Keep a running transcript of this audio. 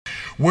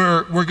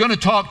We're going to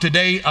talk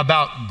today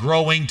about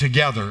growing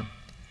together.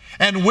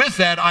 And with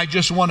that, I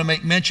just want to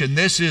make mention,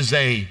 this is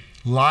a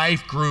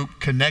life group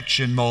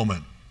connection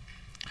moment.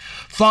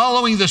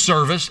 Following the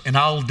service, and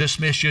I'll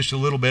dismiss just a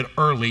little bit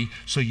early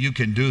so you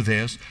can do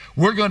this,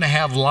 we're going to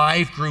have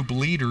life group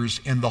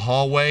leaders in the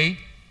hallway.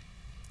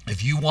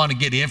 If you want to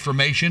get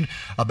information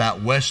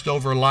about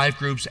Westover life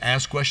groups,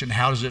 ask questions,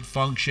 how does it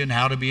function,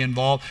 how to be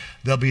involved,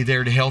 they'll be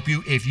there to help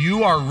you. If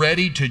you are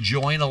ready to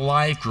join a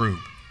life group,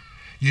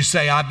 you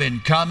say, I've been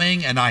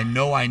coming and I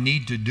know I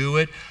need to do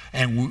it,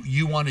 and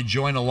you want to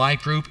join a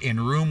life group in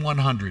room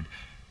 100.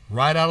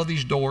 Right out of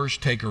these doors,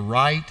 take a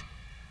right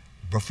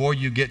before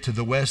you get to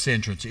the west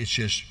entrance. It's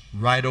just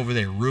right over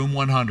there, room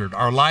 100.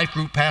 Our life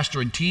group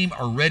pastor and team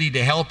are ready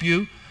to help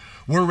you.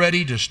 We're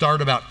ready to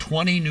start about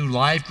 20 new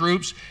life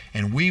groups,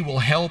 and we will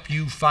help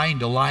you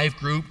find a life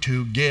group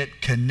to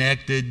get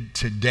connected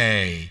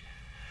today.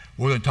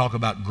 We're going to talk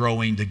about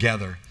growing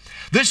together.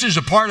 This is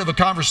a part of a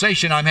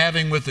conversation I'm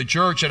having with the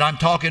church, and I'm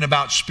talking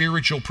about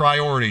spiritual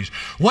priorities.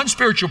 One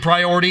spiritual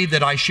priority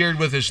that I shared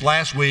with us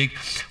last week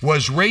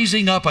was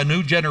raising up a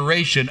new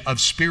generation of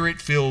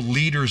spirit-filled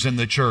leaders in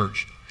the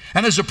church.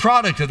 And as a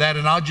product of that,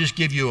 and I'll just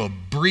give you a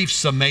brief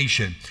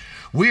summation,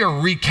 we are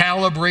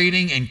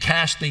recalibrating and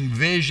casting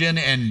vision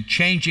and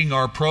changing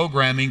our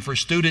programming for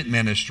student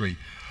ministry.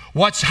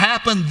 What's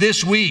happened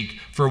this week?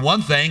 For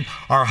one thing,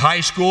 our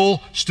high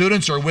school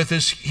students are with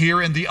us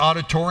here in the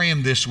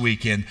auditorium this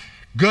weekend.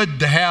 Good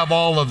to have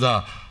all of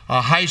the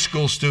high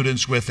school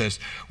students with us.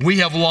 We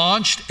have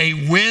launched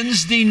a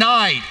Wednesday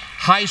night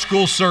high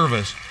school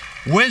service.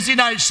 Wednesday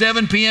night,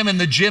 7 p.m. in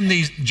the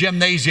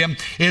gymnasium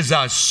is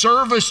a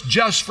service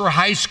just for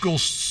high school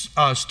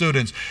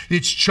students.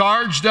 It's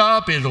charged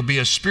up. It'll be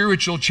a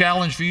spiritual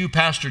challenge for you.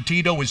 Pastor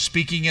Tito is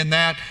speaking in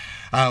that.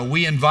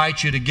 We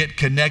invite you to get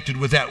connected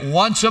with that.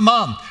 Once a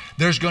month,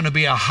 there's going to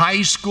be a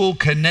high school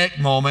connect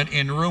moment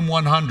in room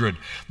 100.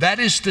 That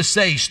is to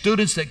say,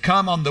 students that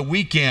come on the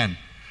weekend,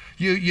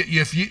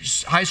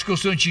 high school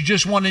students, you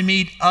just want to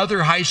meet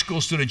other high school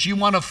students. You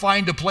want to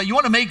find a place. You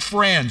want to make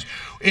friends.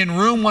 In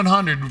room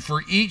 100,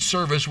 for each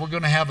service, we're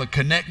going to have a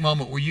connect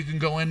moment where you can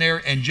go in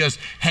there and just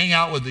hang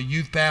out with the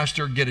youth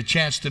pastor, get a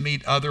chance to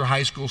meet other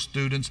high school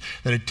students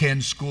that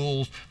attend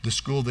schools, the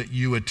school that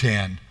you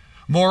attend.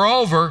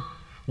 Moreover,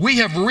 we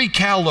have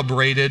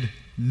recalibrated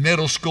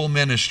middle school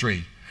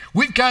ministry.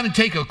 We've got to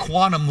take a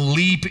quantum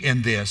leap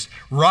in this.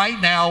 Right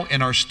now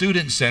in our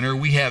student center,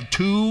 we have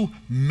 2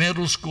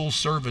 middle school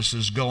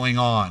services going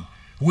on.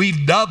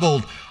 We've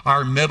doubled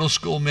our middle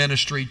school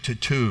ministry to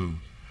 2.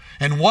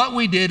 And what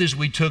we did is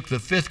we took the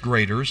 5th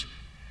graders,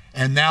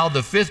 and now the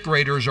 5th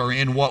graders are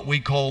in what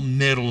we call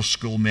middle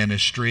school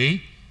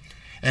ministry.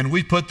 And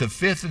we put the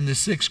 5th and the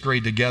 6th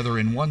grade together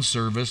in one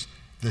service,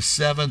 the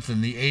 7th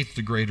and the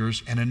 8th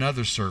graders in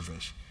another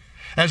service.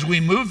 As we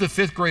moved the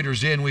 5th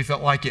graders in, we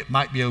felt like it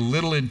might be a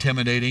little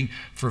intimidating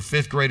for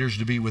 5th graders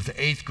to be with the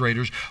 8th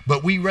graders,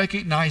 but we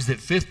recognized that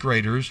 5th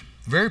graders,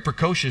 very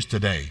precocious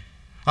today.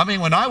 I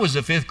mean, when I was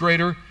a 5th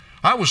grader,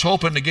 I was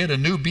hoping to get a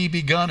new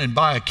BB gun and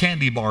buy a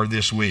candy bar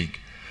this week.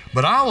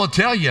 But I will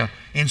tell you,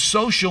 in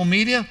social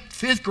media,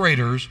 5th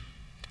graders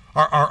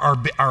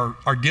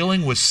are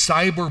dealing with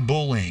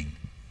cyberbullying.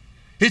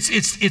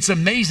 It's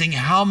amazing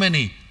how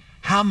many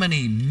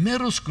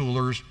middle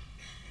schoolers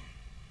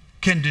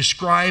can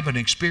describe an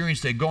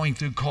experience they're going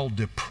through called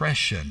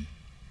depression.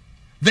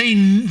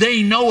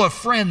 They know a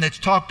friend that's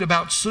talked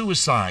about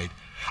suicide.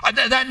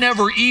 That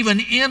never even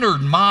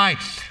entered my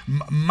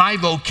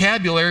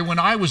vocabulary when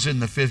I was in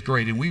the 5th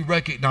grade, and we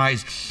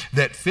recognized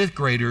that 5th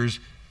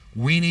graders,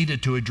 we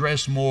needed to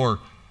address more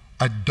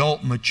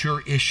adult,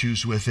 mature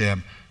issues with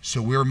them.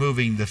 So we're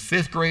moving the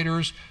 5th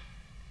graders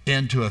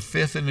into a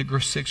 5th and a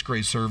 6th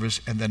grade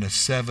service, and then a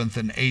 7th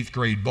and 8th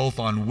grade, both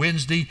on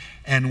Wednesday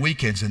and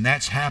weekends, and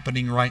that's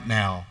happening right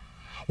now.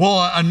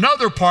 Well,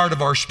 another part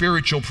of our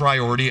spiritual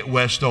priority at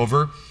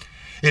Westover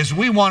is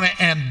we want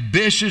to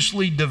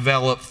ambitiously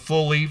develop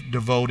fully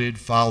devoted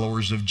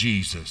followers of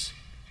Jesus.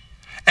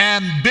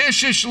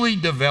 Ambitiously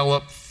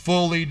develop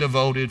fully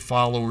devoted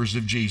followers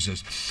of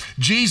Jesus.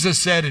 Jesus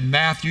said in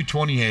Matthew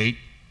 28,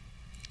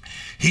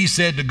 he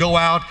said to go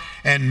out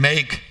and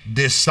make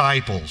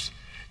disciples.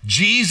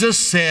 Jesus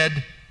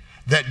said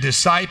that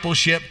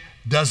discipleship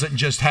doesn't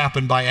just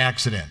happen by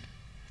accident.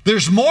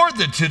 There's more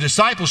to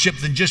discipleship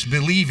than just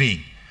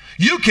believing.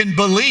 You can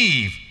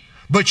believe,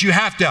 but you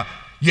have to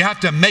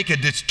make a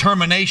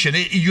determination.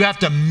 You have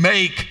to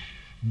make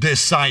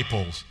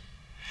disciples.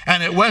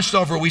 And at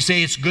Westover, we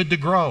say it's good to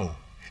grow.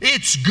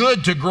 It's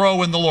good to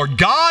grow in the Lord.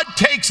 God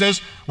takes us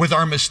with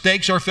our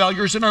mistakes, our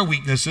failures, and our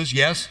weaknesses,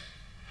 yes.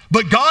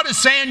 But God is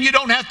saying you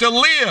don't have to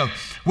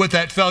live with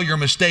that failure,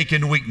 mistake,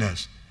 and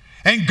weakness.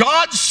 And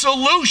God's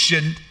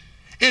solution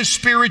is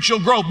spiritual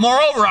growth.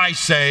 Moreover, I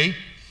say,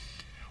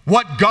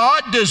 what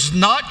God does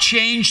not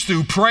change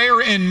through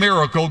prayer and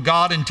miracle,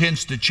 God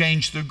intends to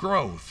change through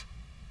growth.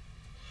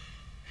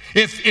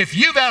 If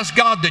you've asked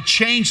God to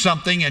change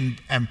something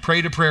and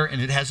prayed a prayer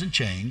and it hasn't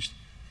changed,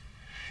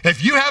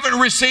 if you haven't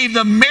received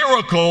the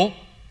miracle,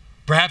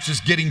 Perhaps it's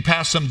getting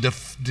past some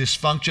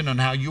dysfunction on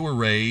how you were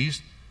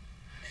raised.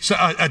 So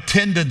a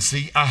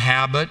tendency, a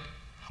habit,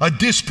 a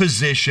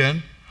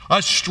disposition,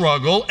 a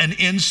struggle, an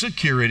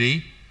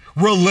insecurity,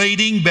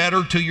 relating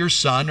better to your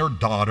son or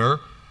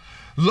daughter,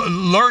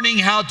 learning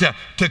how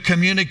to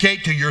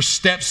communicate to your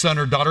stepson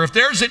or daughter. If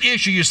there's an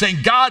issue, you're saying,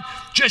 God,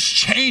 just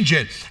change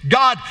it.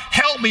 God,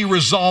 help me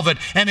resolve it.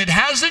 And it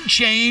hasn't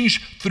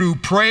changed through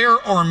prayer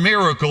or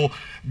miracle.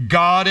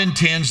 God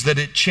intends that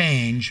it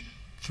change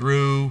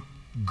through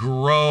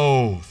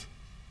growth.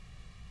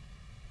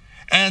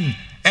 And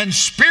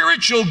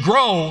spiritual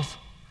growth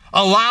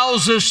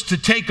allows us to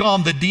take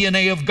on the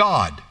DNA of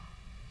God.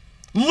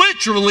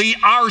 Literally,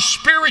 our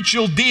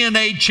spiritual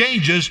DNA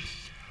changes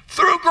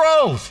through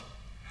growth.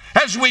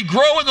 As we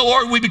grow in the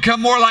Lord, we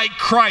become more like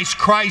Christ,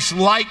 Christ's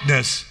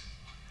likeness,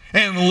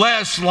 and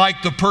less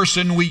like the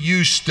person we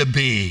used to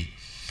be.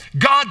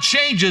 God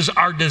changes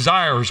our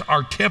desires,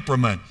 our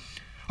temperament,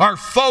 our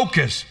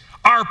focus,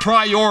 our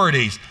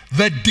priorities.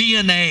 The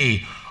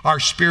DNA, our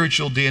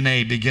spiritual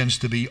DNA, begins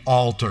to be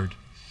altered.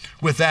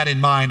 With that in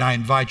mind, I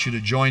invite you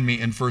to join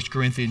me in 1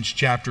 Corinthians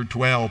chapter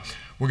 12.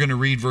 We're going to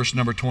read verse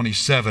number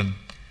 27.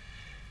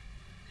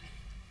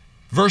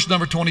 Verse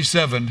number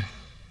 27,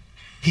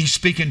 he's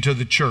speaking to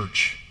the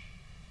church.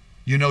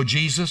 You know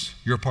Jesus,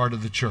 you're part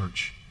of the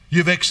church.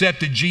 You've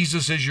accepted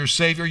Jesus as your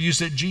Savior. You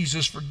said,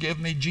 Jesus, forgive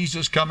me.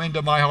 Jesus, come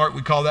into my heart.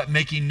 We call that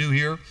making new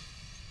here.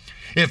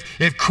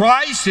 If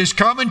Christ has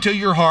come into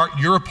your heart,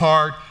 you're a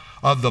part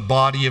of the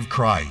body of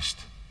Christ.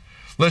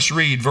 Let's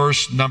read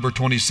verse number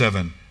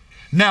 27.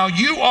 Now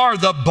you are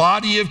the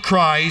body of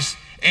Christ,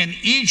 and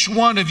each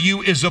one of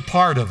you is a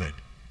part of it.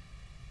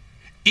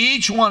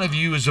 Each one of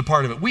you is a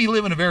part of it. We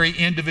live in a very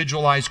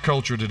individualized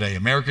culture today,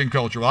 American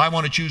culture. Well, I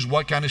want to choose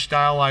what kind of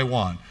style I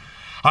want.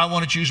 I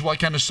want to choose what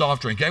kind of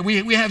soft drink.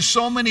 We have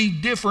so many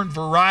different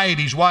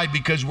varieties. Why?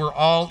 Because we're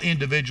all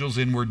individuals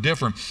and we're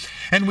different.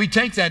 And we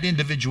take that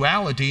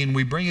individuality and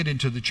we bring it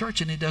into the church,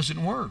 and it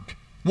doesn't work.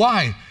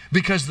 Why?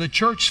 Because the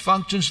church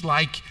functions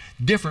like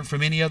different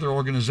from any other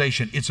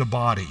organization. It's a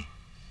body.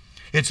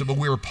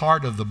 We're a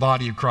part of the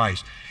body of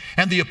Christ.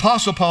 And the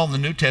Apostle Paul in the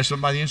New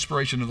Testament, by the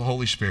inspiration of the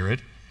Holy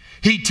Spirit,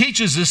 he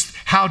teaches us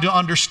how to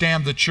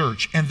understand the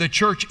church. And the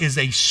church is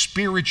a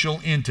spiritual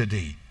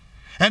entity.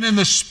 And in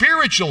the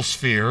spiritual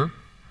sphere,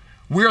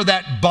 we're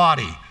that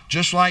body.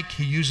 Just like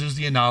he uses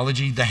the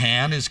analogy, the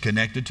hand is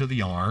connected to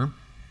the arm.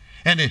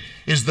 And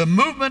is the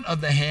movement of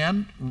the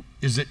hand,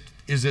 is it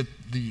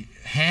the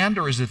hand,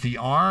 or is it the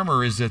arm,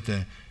 or is it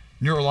the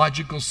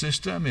neurological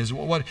system?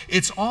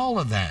 It's all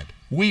of that.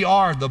 We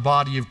are the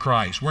body of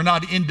Christ. We're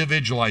not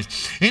individualized.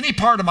 Any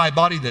part of my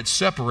body that's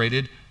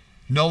separated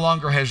no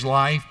longer has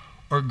life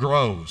or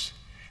grows.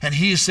 And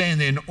he is saying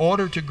that in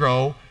order to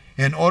grow,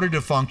 in order to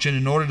function,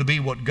 in order to be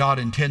what God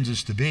intends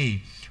us to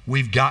be,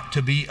 we've got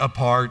to be a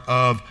part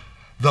of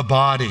the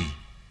body.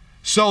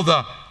 So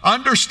the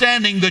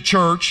understanding the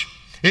church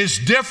is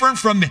different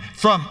from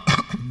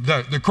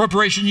the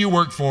corporation you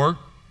work for,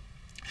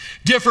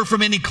 different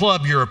from any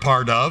club you're a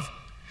part of.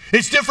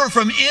 It's different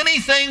from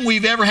anything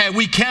we've ever had.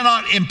 We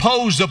cannot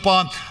impose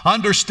upon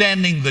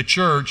understanding the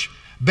church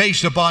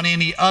based upon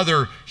any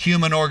other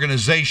human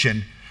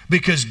organization,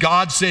 because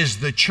God says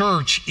the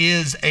church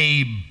is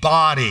a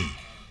body.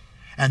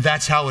 And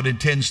that's how it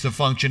intends to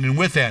function. And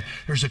with that,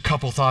 there's a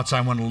couple thoughts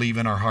I want to leave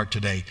in our heart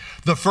today.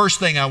 The first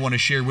thing I want to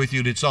share with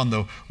you, it's on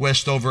the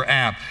Westover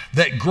app,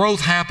 that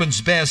growth happens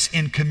best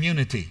in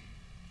community.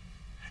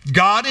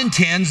 God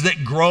intends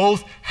that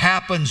growth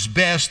happens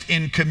best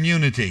in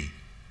community.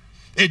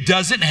 It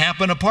doesn't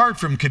happen apart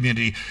from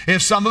community.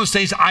 If someone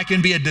says, I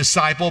can be a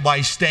disciple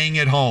by staying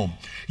at home,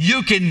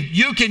 you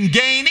can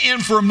gain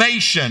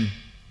information,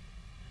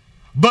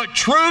 but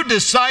true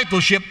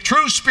discipleship,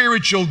 true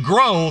spiritual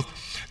growth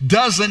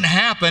doesn't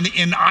happen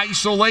in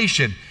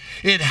isolation.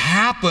 It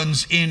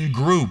happens in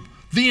group.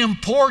 The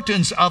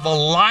importance of a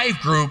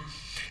life group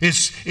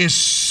is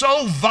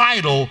so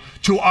vital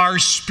to our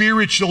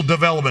spiritual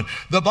development.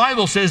 The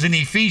Bible says in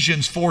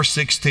Ephesians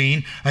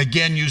 4:16,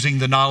 again using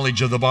the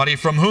knowledge of the body,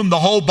 from whom the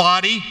whole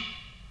body,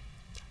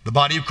 the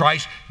body of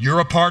Christ, you're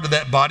a part of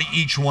that body,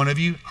 each one of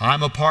you.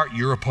 I'm a part,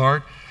 you're a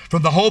part.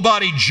 From the whole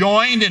body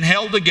joined and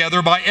held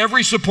together by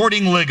every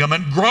supporting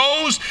ligament,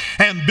 grows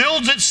and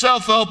builds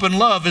itself up in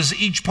love as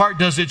each part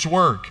does its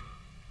work.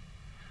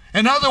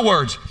 In other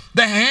words,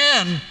 the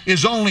hand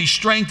is only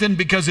strengthened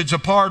because it's a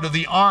part of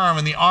the arm,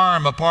 and the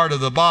arm a part of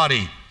the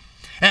body.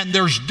 And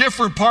there's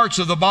different parts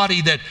of the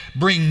body that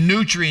bring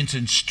nutrients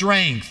and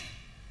strength,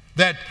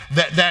 that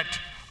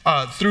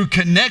through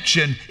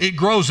connection, it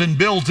grows and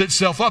builds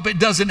itself up. It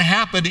doesn't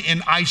happen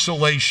in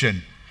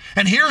isolation.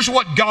 And here's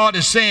what God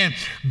is saying.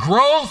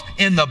 Growth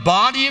in the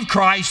body of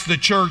Christ, the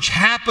church,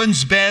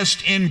 happens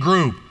best in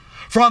group.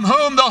 From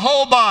whom the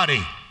whole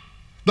body,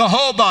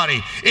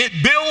 it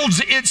builds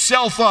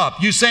itself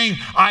up. You're saying,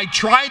 I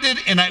tried it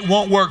and it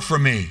won't work for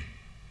me.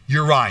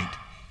 You're right.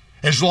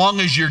 As long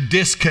as you're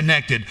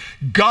disconnected.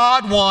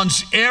 God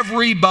wants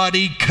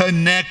everybody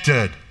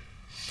connected.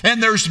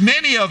 And there's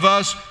many of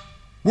us,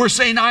 we're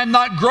saying, I'm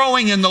not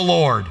growing in the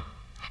Lord.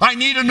 I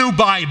need a new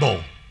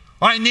Bible.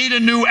 I need a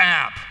new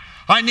app.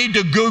 I need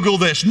to Google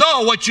this.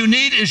 No, what you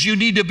need is you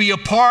need to be a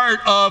part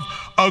of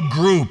a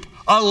group,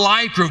 a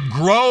life group.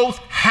 Growth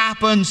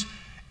happens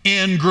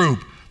in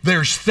group.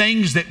 There's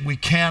things that we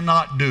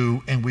cannot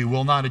do and we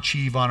will not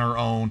achieve on our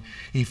own.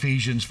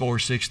 Ephesians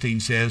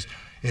 4:16 says,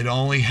 it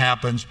only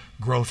happens,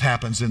 growth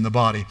happens in the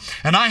body.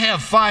 And I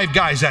have 5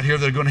 guys out here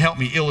that are going to help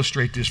me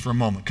illustrate this for a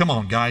moment. Come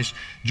on, guys.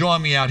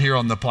 Join me out here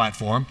on the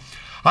platform.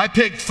 I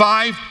picked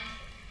 5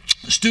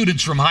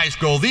 students from high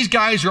school. These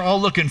guys are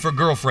all looking for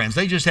girlfriends.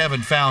 They just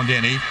haven't found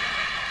any.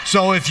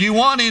 So if you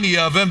want any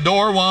of them,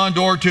 door 1,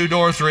 door 2,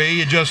 door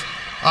 3,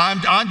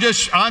 I'm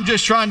just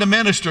trying to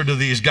minister to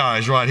these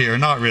guys right here.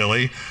 Not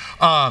really.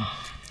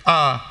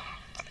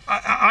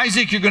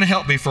 Isaac, you're going to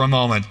help me for a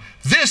moment.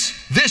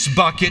 This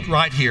bucket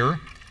right here,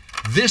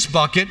 this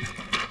bucket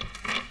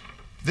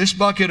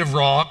of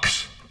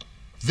rocks,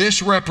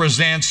 this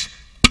represents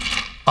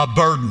a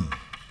burden.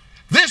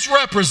 This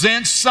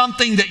represents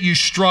something that you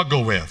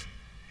struggle with.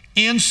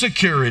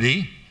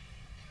 Insecurity,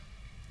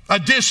 a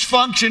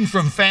dysfunction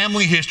from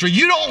family history.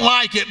 You don't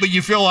like it, but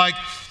you feel like,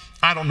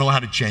 I don't know how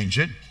to change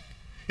it.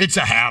 It's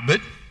a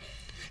habit.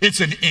 It's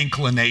an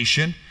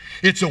inclination.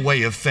 It's a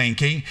way of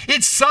thinking.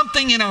 It's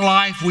something in our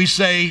life we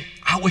say,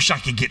 I wish I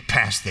could get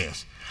past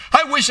this.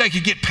 I wish I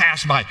could get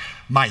past my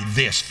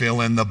this,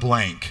 fill in the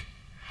blank.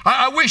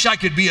 I wish I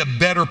could be a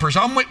better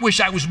person. I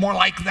wish I was more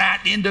like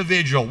that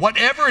individual.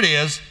 Whatever it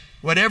is,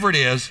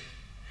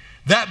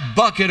 that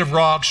bucket of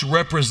rocks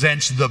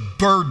represents the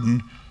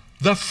burden,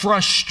 the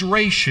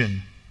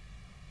frustration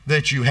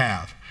that you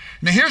have.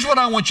 Now here's what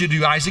I want you to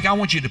do, Isaac. I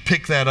want you to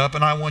pick that up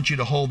and I want you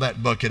to hold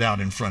that bucket out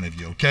in front of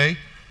you, okay?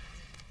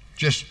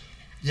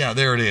 Yeah,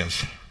 there it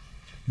is.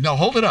 No,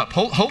 hold it up.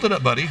 Hold it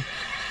up, buddy.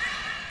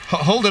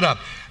 Hold it up.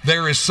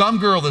 There is some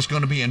girl that's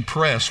going to be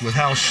impressed with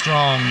how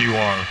strong you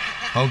are,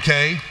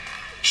 okay?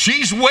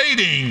 She's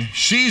waiting.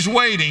 She's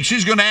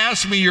going to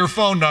ask me your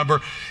phone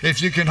number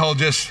if you can hold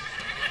just...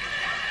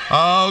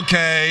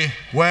 Okay,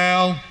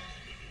 well,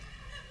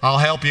 I'll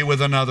help you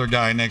with another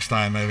guy next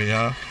time maybe,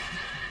 huh?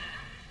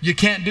 You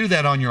can't do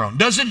that on your own.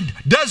 Doesn't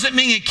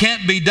mean it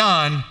can't be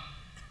done.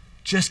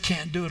 Just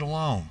can't do it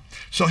alone.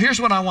 So here's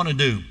what I want to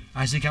do.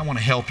 Isaac, I want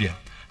to help you.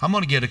 I'm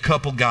going to get a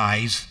couple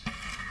guys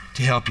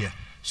to help you.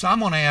 So I'm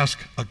going to ask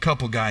a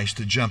couple guys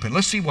to jump in.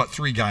 Let's see what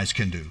 3 guys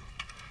can do.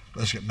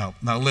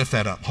 Now lift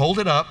that up. Hold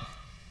it up.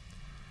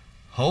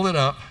 Hold it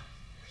up.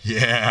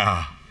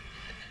 Yeah.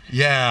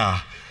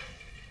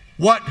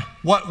 What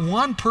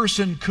one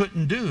person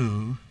couldn't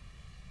do,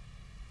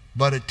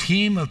 but a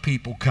team of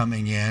people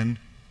coming in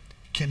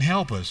can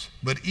help us.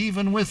 But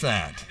even with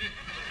that,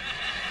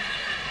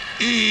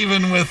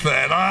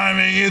 I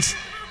mean,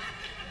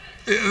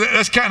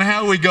 that's kind of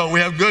how we go. We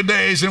have good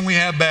days and we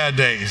have bad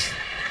days.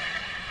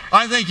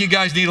 I think you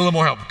guys need a little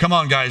more help. Come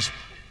on, guys.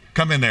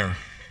 Come in there.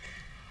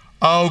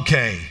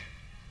 Okay.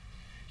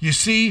 You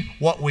see,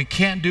 what we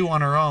can't do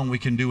on our own, we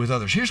can do with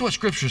others. Here's what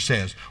Scripture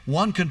says.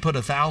 1 can put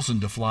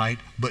 1,000 to flight,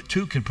 but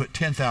 2 can put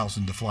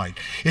 10,000 to flight.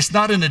 It's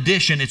not an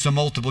addition, it's a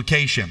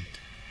multiplication.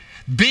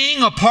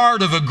 Being a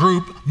part of a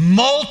group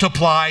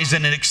multiplies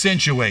and it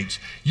accentuates.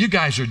 You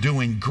guys are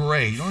doing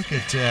great. Look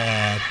at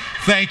that.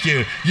 Thank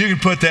you. You can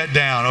put that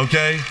down,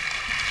 okay?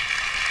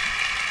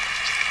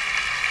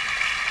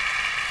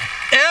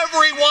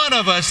 Every one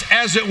of us,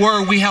 as it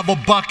were, we have a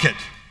bucket.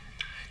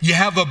 You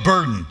have a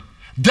burden.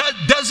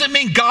 Doesn't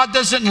mean God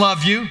doesn't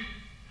love you.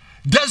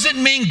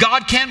 Doesn't mean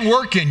God can't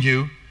work in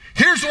you.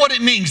 Here's what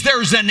it means.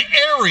 There's an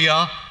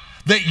area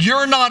that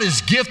you're not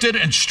as gifted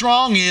and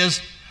strong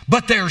as,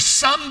 but there's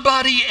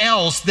somebody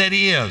else that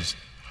is.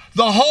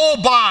 The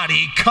whole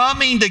body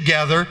coming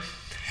together,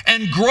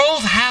 and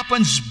growth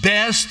happens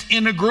best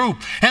in a group.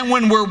 And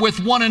when we're with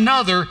one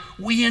another,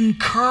 we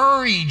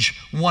encourage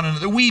one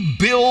another. We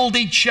build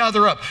each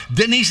other up.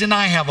 Denise and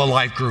I have a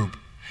life group.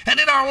 And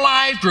in our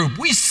life group,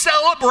 we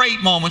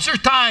celebrate moments. There's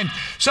times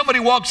somebody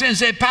walks in and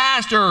says,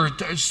 Pastor,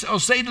 I'll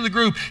say to the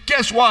group,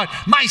 guess what?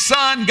 My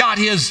son got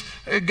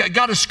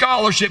a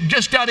scholarship,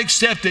 just got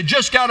accepted,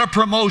 just got a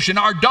promotion.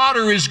 Our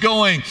daughter is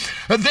going.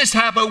 This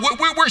happened.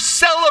 We're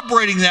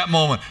celebrating that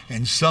moment.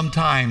 And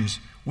sometimes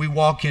we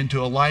walk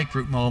into a life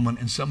group moment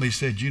and somebody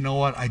said, you know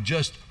what? I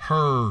just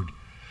heard.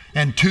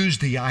 And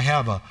Tuesday, I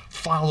have a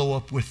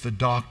follow-up with the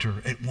doctor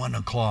at 1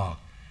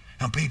 o'clock.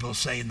 And people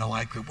say in the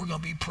life group, we're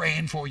going to be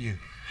praying for you.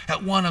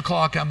 At 1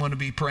 o'clock, I'm going to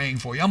be praying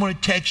for you. I'm going to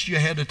text you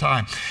ahead of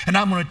time. And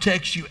I'm going to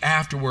text you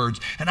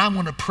afterwards. And I'm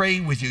going to pray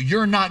with you.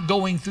 You're not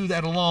going through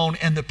that alone.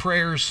 And the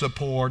prayer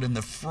support and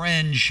the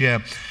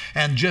friendship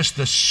and just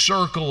the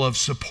circle of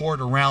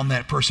support around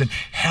that person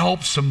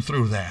helps them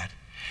through that.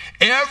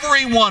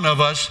 Every one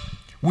of us,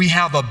 we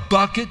have a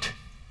bucket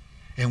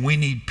and we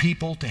need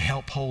people to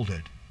help hold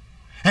it.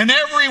 And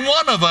every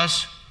one of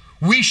us,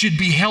 we should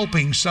be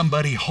helping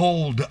somebody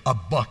hold a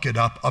bucket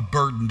up, a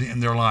burden in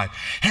their life.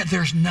 And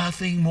there's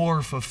nothing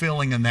more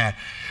fulfilling than that.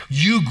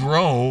 You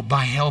grow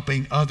by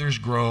helping others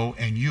grow,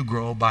 and you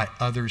grow by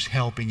others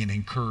helping and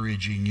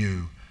encouraging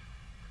you.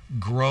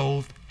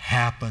 Growth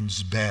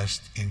happens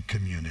best in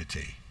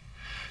community.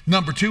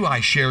 Number 2, I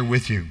share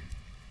with you.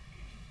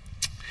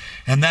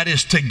 and that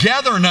is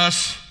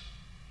togetherness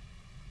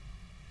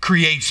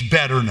creates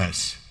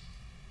betterness.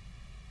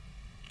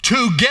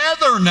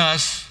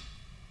 Togetherness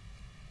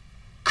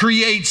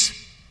creates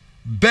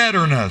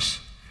betterness.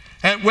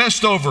 At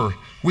Westover,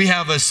 we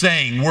have a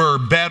saying, we're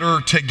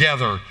better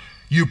together.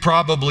 You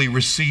probably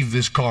received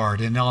this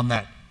card, and on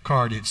that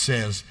card it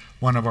says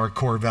one of our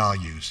core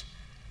values,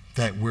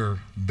 that we're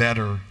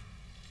better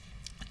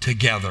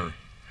together.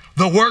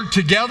 The word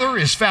together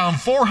is found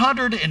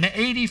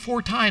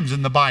 484 times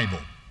in the Bible.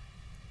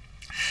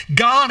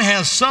 God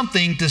has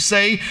something to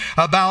say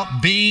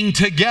about being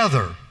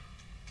together.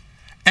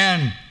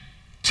 And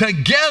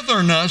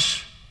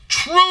togetherness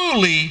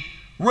truly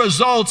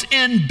results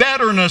in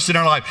betterness in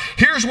our life.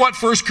 Here's what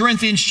 1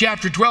 Corinthians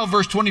chapter 12,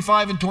 verse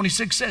 25 and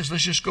 26 says.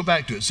 Let's just go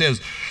back to it. It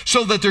says,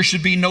 so that there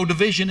should be no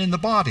division in the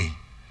body,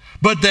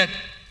 but that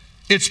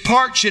its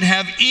parts should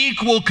have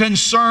equal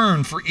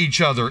concern for each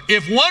other.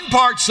 If one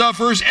part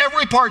suffers,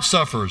 every part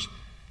suffers.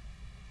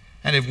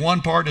 And if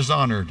one part is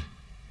honored,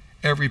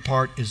 every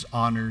part is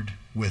honored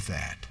with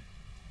that.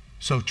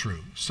 So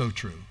true, so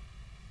true.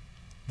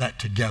 That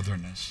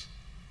togetherness.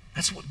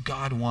 That's what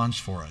God wants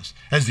for us.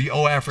 As the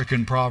old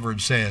African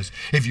proverb says,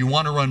 if you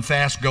want to run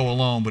fast, go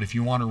alone. But if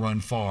you want to run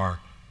far,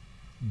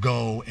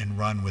 go and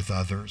run with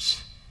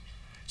others.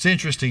 It's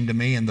interesting to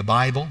me in the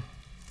Bible,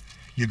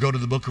 you go to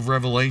the book of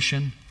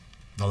Revelation,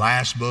 the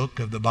last book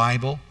of the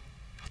Bible.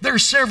 There are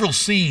several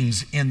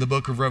scenes in the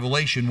book of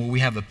Revelation where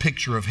we have a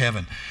picture of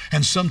heaven.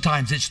 And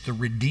sometimes it's the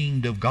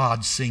redeemed of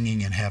God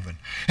singing in heaven.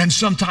 And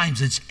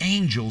sometimes it's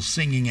angels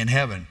singing in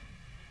heaven.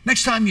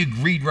 Next time you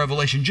read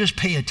Revelation, just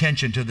pay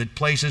attention to the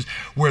places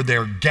where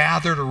they're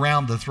gathered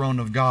around the throne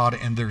of God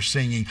and they're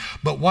singing.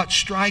 But what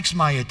strikes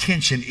my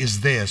attention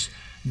is this.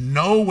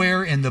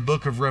 Nowhere in the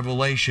book of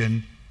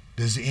Revelation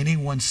does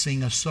anyone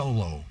sing a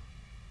solo.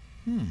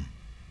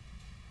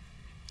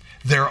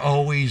 There are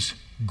always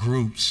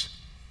groups,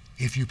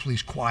 if you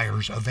please,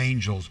 choirs of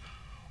angels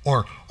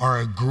or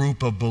a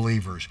group of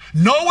believers.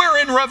 Nowhere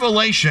in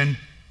Revelation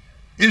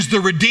is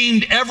the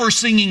redeemed ever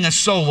singing a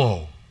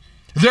solo.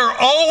 They're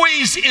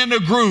always in a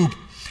group.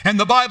 And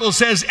the Bible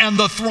says, and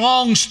the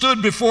throng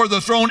stood before the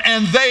throne,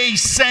 and they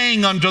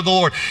sang unto the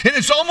Lord. And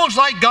it's almost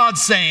like God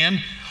saying,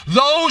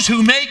 those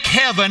who make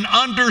heaven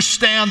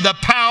understand the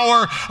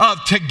power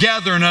of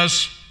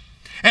togetherness,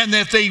 and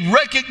that they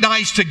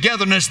recognize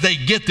togetherness, they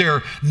get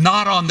there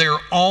not on their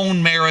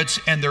own merits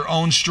and their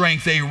own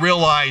strength. They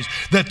realize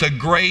that the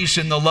grace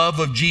and the love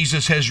of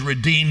Jesus has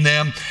redeemed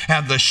them,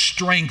 and the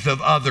strength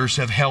of others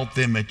have helped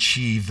them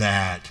achieve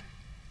that.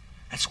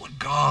 That's what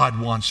God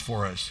wants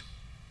for us.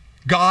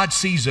 God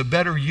sees a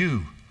better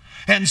you.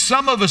 And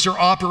some of us are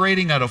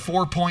operating at a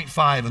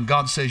 4.5, and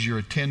God says you're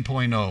a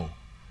 10.0.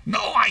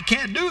 No, I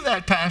can't do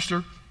that,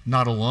 Pastor.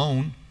 Not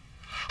alone.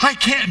 I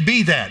can't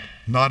be that.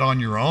 Not on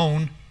your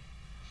own,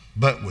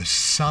 but with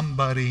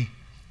somebody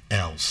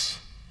else.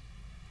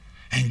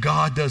 And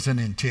God doesn't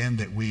intend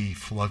that we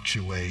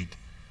fluctuate,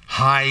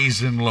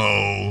 highs and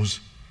lows,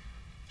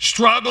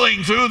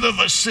 struggling through the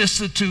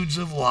vicissitudes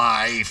of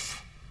life.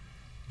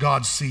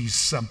 God sees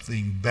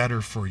something better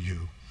for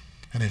you,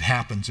 and it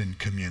happens in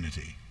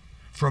community.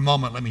 For a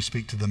moment, let me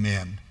speak to the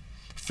men.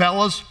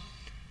 Fellas,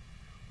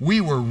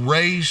 we were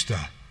raised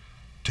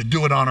to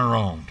do it on our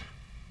own.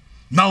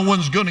 No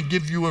one's going to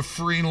give you a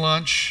free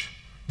lunch.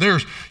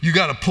 You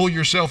got to pull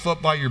yourself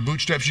up by your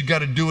bootstraps. You got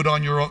to do it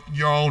on your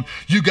own.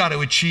 You got to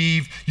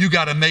achieve. You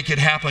got to make it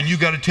happen. You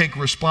got to take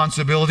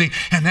responsibility.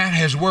 And that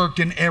has worked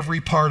in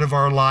every part of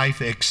our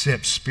life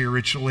except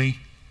spiritually.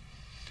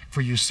 For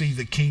you see,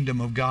 the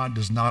kingdom of God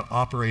does not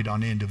operate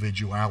on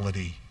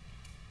individuality.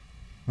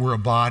 We're a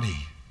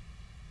body.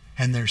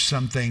 And there's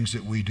some things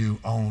that we do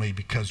only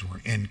because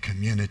we're in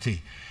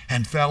community.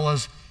 And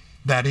fellas,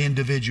 that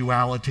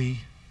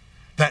individuality,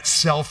 that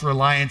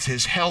self-reliance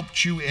has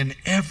helped you in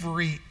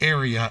every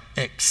area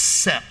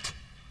except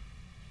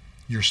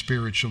your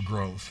spiritual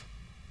growth.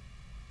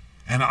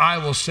 And I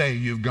will say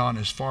you've gone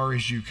as far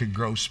as you can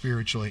grow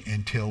spiritually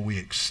until we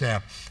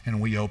accept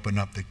and we open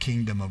up the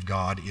kingdom of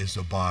God is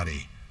a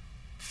body.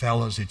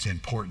 Fellas, it's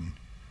important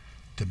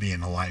to be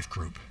in a life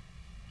group.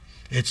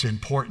 It's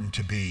important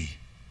to be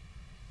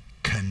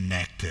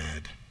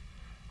connected.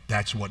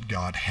 That's what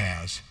God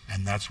has,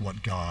 and that's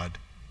what God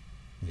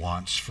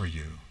wants for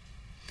you.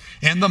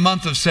 In the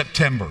month of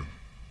September,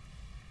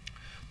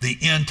 the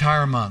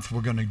entire month,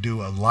 we're going to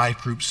do a life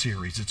group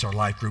series. It's our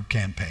life group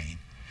campaign.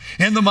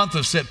 In the month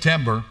of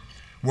September,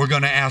 we're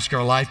going to ask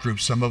our life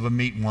groups, some of them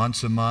meet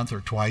once a month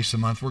or twice a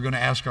month. We're going to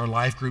ask our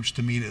life groups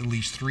to meet at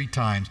least 3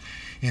 times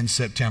in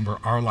September.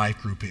 Our life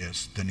group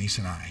is, Denise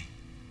and I.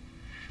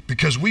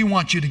 Because we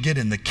want you to get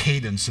in the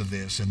cadence of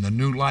this, and the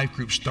new life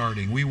group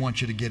starting, we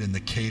want you to get in the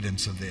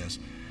cadence of this,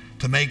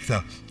 to make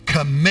the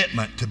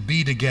commitment to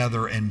be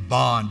together and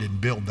bond and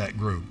build that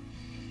group.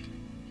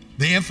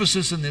 The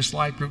emphasis in this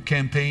life group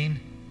campaign,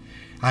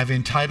 I've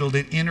entitled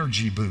it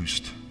Energy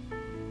Boost.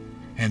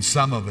 And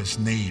some of us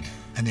need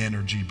an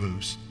energy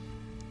boost.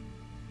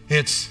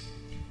 It's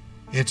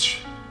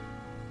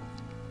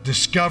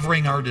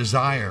discovering our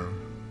desire,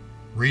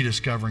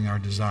 rediscovering our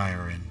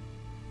desire, and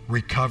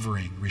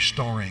recovering,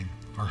 restoring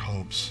our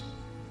hopes.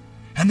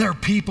 And there are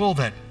people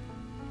that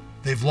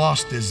they've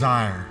lost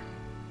desire.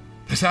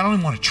 They say, I don't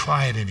even want to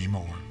try it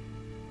anymore.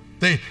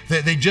 They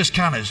just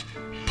kind of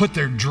put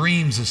their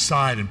dreams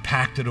aside and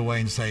packed it away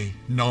and say,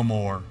 no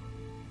more.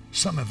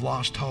 Some have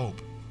lost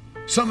hope.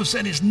 Some have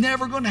said, it's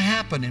never going to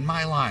happen in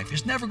my life.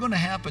 It's never going to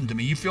happen to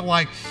me. You feel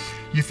like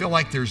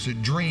there's a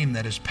dream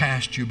that has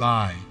passed you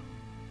by.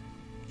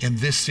 In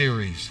this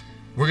series,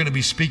 we're going to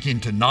be speaking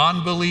to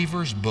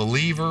non-believers,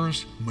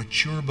 believers,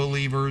 mature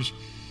believers,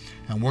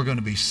 and we're going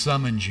to be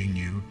summoning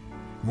you.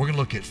 We're going to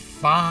look at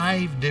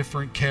 5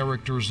 different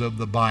characters of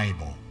the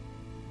Bible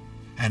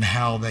and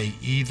how they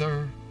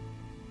either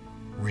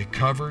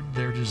recovered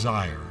their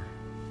desire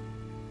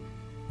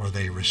or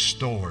they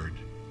restored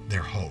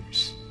their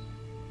hopes.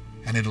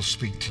 And it'll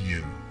speak to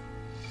you.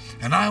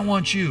 And I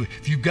want you,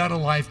 if you've got a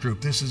life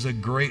group, this is a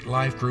great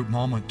life group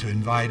moment to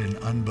invite an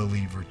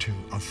unbeliever to,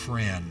 a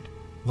friend.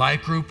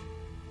 Life group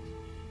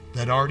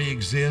that already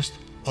exists,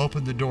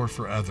 open the door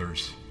for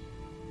others.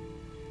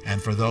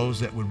 And for those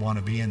that would want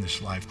to be in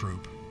this life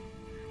group,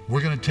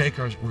 we're going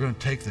to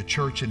take the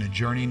church in a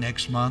journey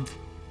next month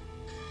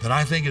that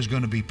I think is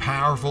going to be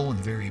powerful and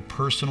very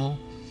personal.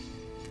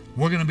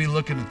 We're going to be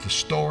looking at the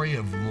story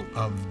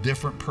of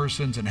different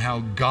persons and how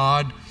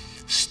God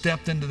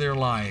stepped into their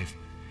life,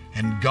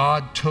 and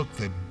God took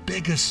the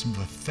biggest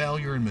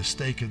failure and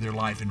mistake of their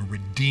life and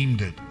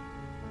redeemed it,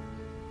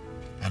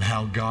 and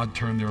how God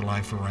turned their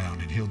life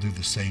around, and He'll do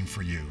the same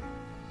for you.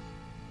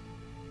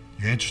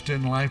 You interested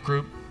in a life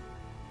group?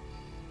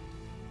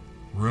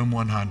 Room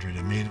 100,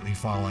 immediately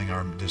following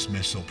our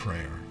dismissal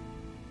prayer.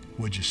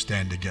 Would you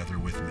stand together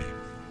with me?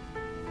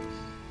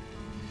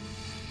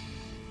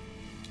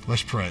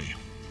 Let's pray.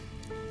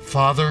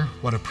 Father,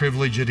 what a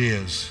privilege it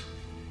is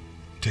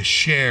to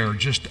share,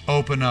 just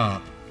open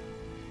up.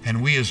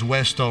 And we as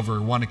Westover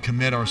want to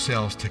commit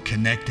ourselves to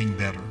connecting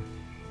better.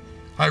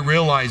 I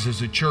realize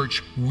as a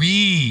church,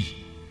 we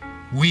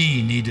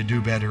need to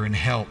do better and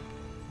help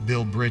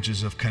build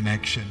bridges of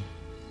connection.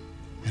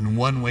 And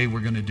one way we're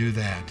going to do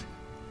that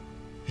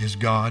is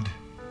God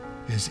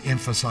has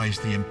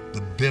emphasized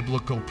the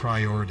biblical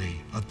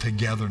priority of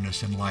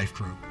togetherness in life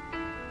group.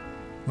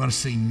 We want to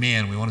see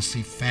men, we want to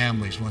see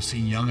families, we want to see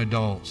young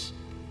adults,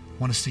 we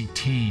want to see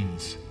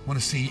teens, we want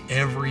to see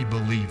every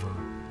believer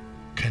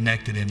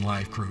connected in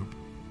life group.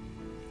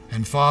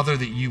 And Father,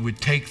 that you would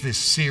take this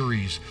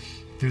series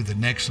through the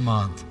next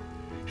month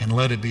and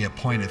let it be a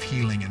point of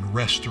healing and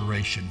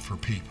restoration for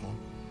people.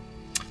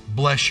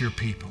 Bless your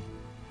people.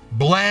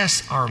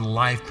 Bless our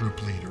life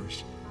group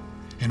leaders.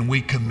 And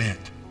we commit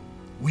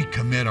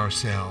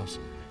ourselves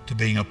to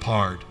being a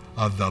part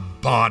of the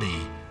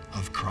body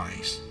of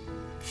Christ.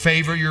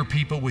 Favor your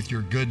people with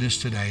your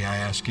goodness today, I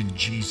ask in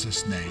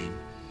Jesus' name.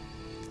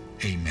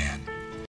 Amen.